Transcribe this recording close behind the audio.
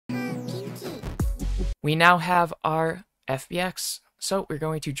We now have our FBX. So we're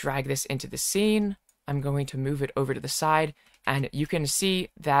going to drag this into the scene. I'm going to move it over to the side, and you can see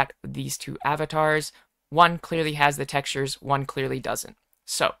that these two avatars, one clearly has the textures, one clearly doesn't.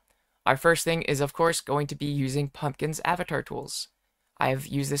 So our first thing is, of course, going to be using Pumpkin's avatar tools. I have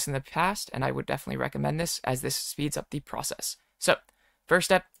used this in the past, and I would definitely recommend this as this speeds up the process. So first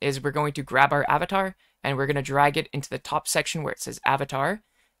step is we're going to grab our avatar, and we're going to drag it into the top section where it says avatar,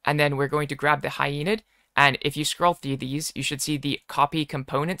 and then we're going to grab the hyenid, and if you scroll through these, you should see the copy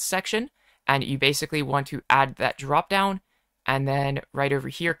components section, and you basically want to add that drop down, and then right over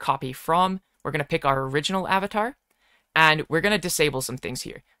here, copy from, we're going to pick our original avatar, and we're going to disable some things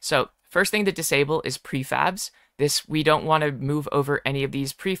here. So first thing to disable is prefabs. This, we don't want to move over any of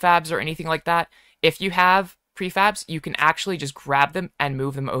these prefabs or anything like that. If you have prefabs, you can actually just grab them and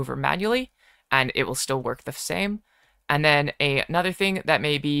move them over manually, and it will still work the same. And then another thing that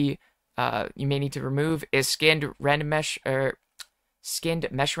may be you may need to remove is skinned mesh renderers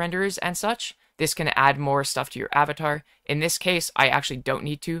and such. This can add more stuff to your avatar. In this case, I actually don't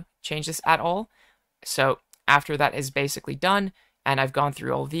need to change this at all. So after that is basically done, and I've gone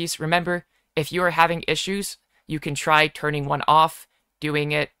through all of these, remember, if you are having issues, you can try turning one off,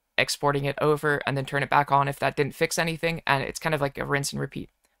 doing it, exporting it over, and then turn it back on if that didn't fix anything, and it's kind of like a rinse and repeat.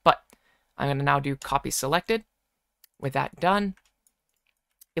 But I'm going to now do copy selected. With that done,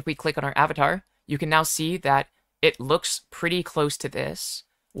 if we click on our avatar, you can now see that it looks pretty close to this.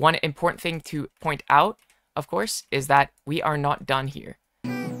 One important thing to point out, of course, is that we are not done here.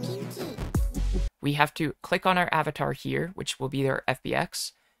 We have to click on our avatar here, which will be our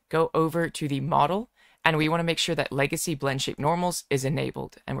FBX, go over to the model, and we want to make sure that Legacy Blend Shape Normals is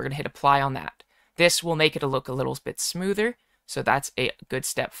enabled, and we're going to hit apply on that. This will make it look a little bit smoother, so that's a good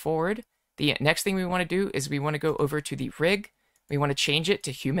step forward. The next thing we want to do is we want to go over to the rig, we want to change it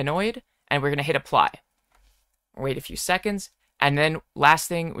to humanoid, and we're going to hit apply. Wait a few seconds, and then last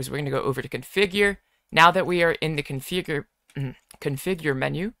thing was we're going to go over to configure. Now that we are in the configure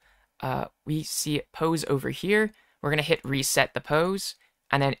menu, we see pose over here. We're going to hit reset the pose,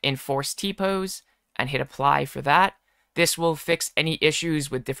 and then enforce T-pose, and hit apply for that. This will fix any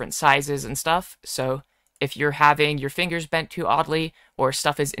issues with different sizes and stuff, so if you're having your fingers bent too oddly, or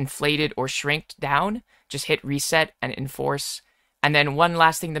stuff is inflated or shrinked down, just hit reset and enforce. And then one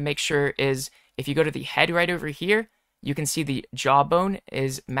last thing to make sure is, if you go to the head right over here, you can see the jawbone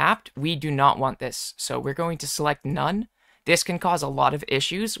is mapped. We do not want this, so we're going to select none. This can cause a lot of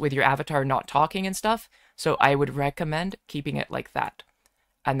issues with your avatar not talking and stuff, so I would recommend keeping it like that.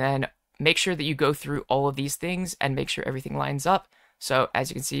 And then make sure that you go through all of these things and make sure everything lines up. So as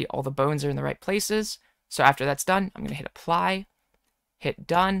you can see, all the bones are in the right places. So after that's done, I'm going to hit apply, hit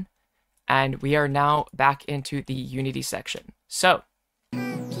done, and we are now back into the Unity section. So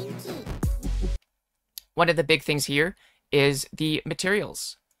one of the big things here is the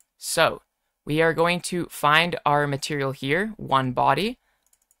materials. So we are going to find our material here, one body.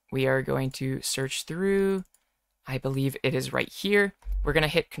 We are going to search through, I believe it is right here. We're going to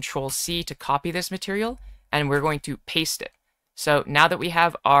hit Control-C to copy this material, and we're going to paste it. So now that we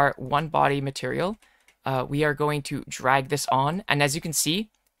have our one body material, we are going to drag this on, and as you can see,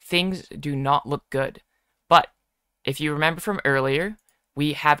 things do not look good. But if you remember from earlier,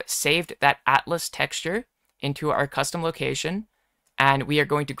 we have saved that Atlas texture into our custom location, and we are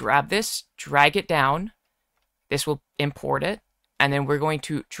going to grab this, drag it down, this will import it, and then we're going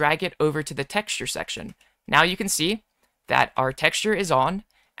to drag it over to the texture section. Now you can see that our texture is on,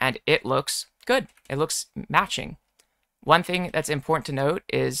 and it looks good. It looks matching. One thing that's important to note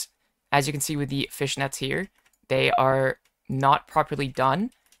is, as you can see with the fishnets here, they are not properly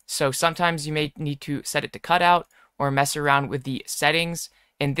done. So sometimes you may need to set it to cutout or mess around with the settings.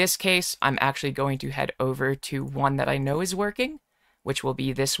 In this case, I'm actually going to head over to one that I know is working, which will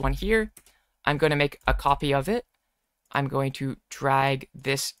be this one here. I'm going to make a copy of it. I'm going to drag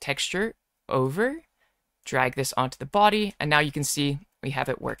this texture over, drag this onto the body, and now you can see we have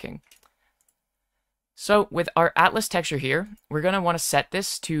it working. So with our Atlas texture here, we're going to want to set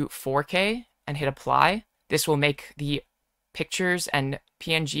this to 4K and hit apply. This will make the pictures and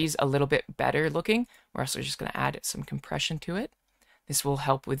PNGs a little bit better looking. We're also just going to add some compression to it. This will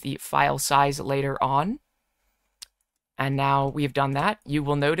help with the file size later on. And now we've done that, you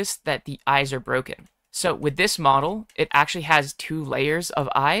will notice that the eyes are broken. So with this model, it actually has 2 layers of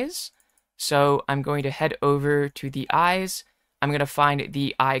eyes. So I'm going to head over to the eyes. I'm going to find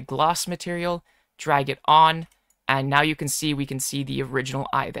the eye gloss material, drag it on, and now you can see we can see the original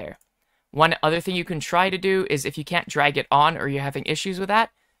eye there. One other thing you can try to do is, if you can't drag it on or you're having issues with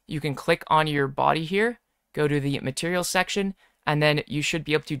that, you can click on your body here, go to the material section, and then you should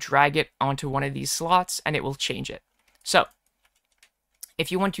be able to drag it onto one of these slots and it will change it. So if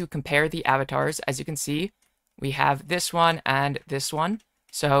you want to compare the avatars, as you can see, we have this one and this one.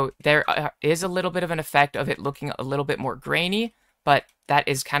 So there is a little bit of an effect of it looking a little bit more grainy, but that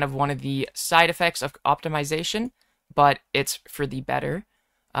is kind of one of the side effects of optimization, but it's for the better.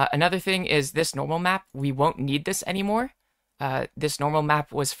 Another thing is this normal map. We won't need this anymore. This normal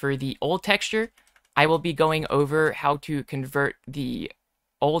map was for the old texture. I will be going over how to convert the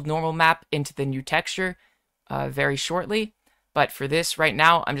old normal map into the new texture very shortly. But for this right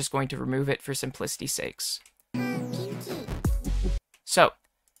now, I'm just going to remove it for simplicity's sakes. So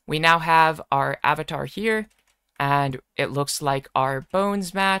we now have our avatar here, and it looks like our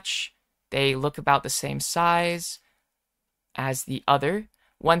bones match. They look about the same size as the other.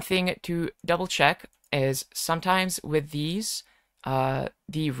 One thing to double check is sometimes with these,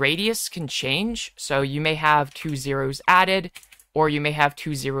 the radius can change. So you may have 2 zeros added, or you may have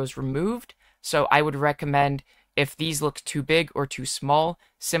 2 zeros removed. So I would recommend, if these look too big or too small,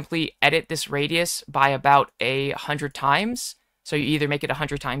 simply edit this radius by about 100 times. So you either make it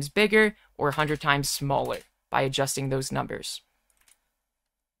 100 times bigger or 100 times smaller by adjusting those numbers.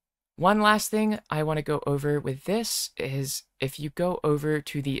 One last thing I want to go over with this is if you go over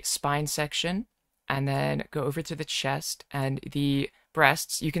to the spine section and then go over to the chest and the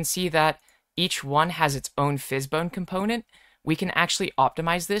breasts, you can see that each one has its own Physbone component. We can actually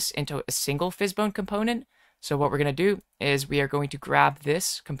optimize this into a single Physbone component. So what we're going to do is we are going to grab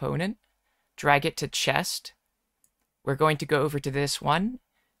this component, drag it to chest. We're going to go over to this one,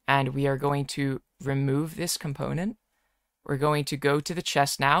 and we are going to remove this component. We're going to go to the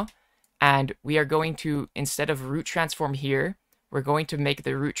chest now, and we are going to, instead of root transform here, we're going to make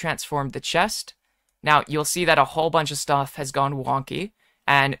the root transform the chest. Now, you'll see that a whole bunch of stuff has gone wonky,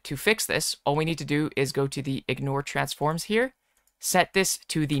 and to fix this, all we need to do is go to the ignore transforms here, set this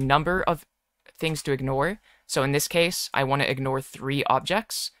to the number of things to ignore. So in this case, I want to ignore 3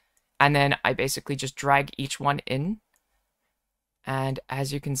 objects, and then I basically just drag each one in. And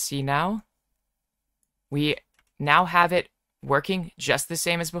as you can see now, we now have it working just the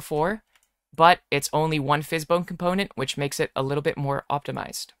same as before, but it's only one Physbone component, which makes it a little bit more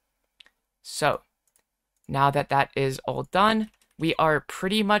optimized. So now that that is all done, we are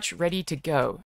pretty much ready to go.